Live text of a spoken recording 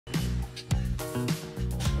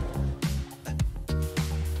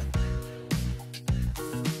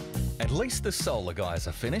At least the solar guys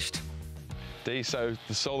are finished. Dee, so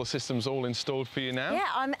the solar system's all installed for you now? Yeah,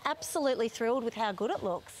 I'm absolutely thrilled with how good it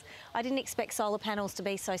looks. I didn't expect solar panels to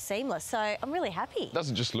be so seamless, so I'm really happy. It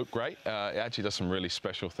doesn't just look great, it actually does some really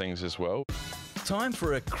special things as well. Time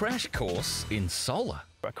for a crash course in solar.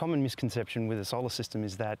 A common misconception with a solar system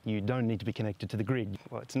is that you don't need to be connected to the grid.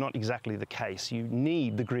 Well, it's not exactly the case. You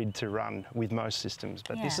need the grid to run with most systems,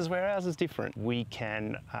 but this is where ours is different. We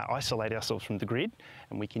can isolate ourselves from the grid,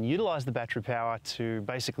 and we can utilise the battery power to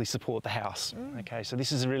basically support the house. Okay, so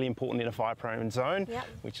this is really important in a fire-prone zone,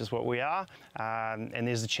 which is what we are, and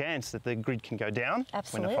there's a chance that the grid can go down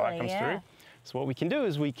when a fire comes through. So what we can do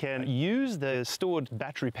is we can use the stored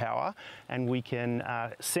battery power, and we can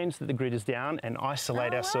sense that the grid is down and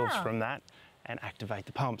isolate ourselves from that and activate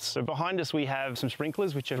the pumps. So behind us we have some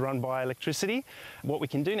sprinklers which are run by electricity. What we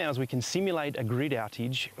can do now is we can simulate a grid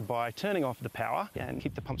outage by turning off the power and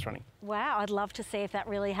keep the pumps running. Wow, I'd love to see if that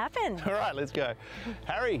really happened. All right, let's go.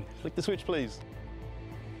 Harry, flick the switch please.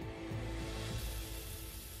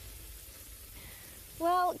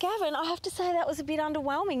 Well, Gavin, I have to say that was a bit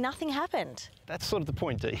underwhelming. Nothing happened. That's sort of the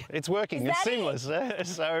point, Dee. It's working, it's seamless.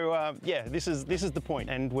 So yeah, this is the point.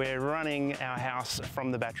 And we're running our house from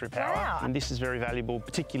the battery power. Wow. And this is very valuable,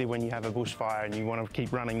 particularly when you have a bushfire and you want to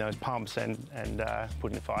keep running those pumps and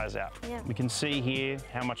putting the fires out. Yeah. We can see here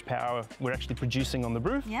how much power we're actually producing on the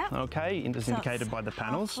roof. Yeah. Okay, as indicated by the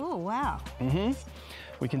panels. Oh, wow.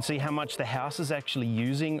 We can see how much the house is actually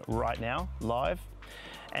using right now, live.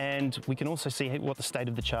 And we can also see what the state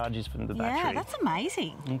of the charge is from the battery. Yeah, that's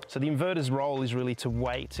amazing. So the inverter's role is really to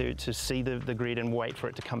wait to see the grid and wait for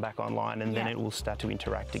it to come back online, and then it will start to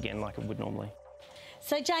interact again like it would normally.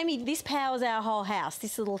 So Jamie, this powers our whole house,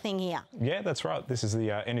 this little thing here. Yeah, that's right. This is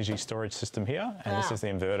the energy storage system here, and this is the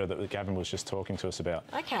inverter that Gavin was just talking to us about.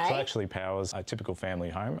 Okay. So it actually powers a typical family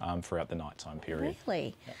home throughout the nighttime period.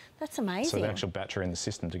 Really? That's amazing. So the actual battery and the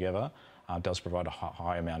system together does provide a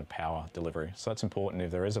high amount of power delivery. So that's important.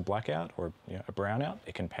 If there is a blackout or a brownout,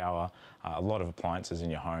 it can power a lot of appliances in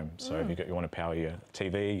your home. So if you want to power your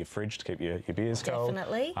TV, your fridge to keep your beers cold.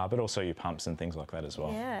 Definitely. But also your pumps and things like that as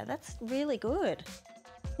well. Yeah, that's really good.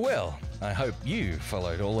 Well, I hope you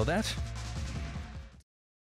followed all of that.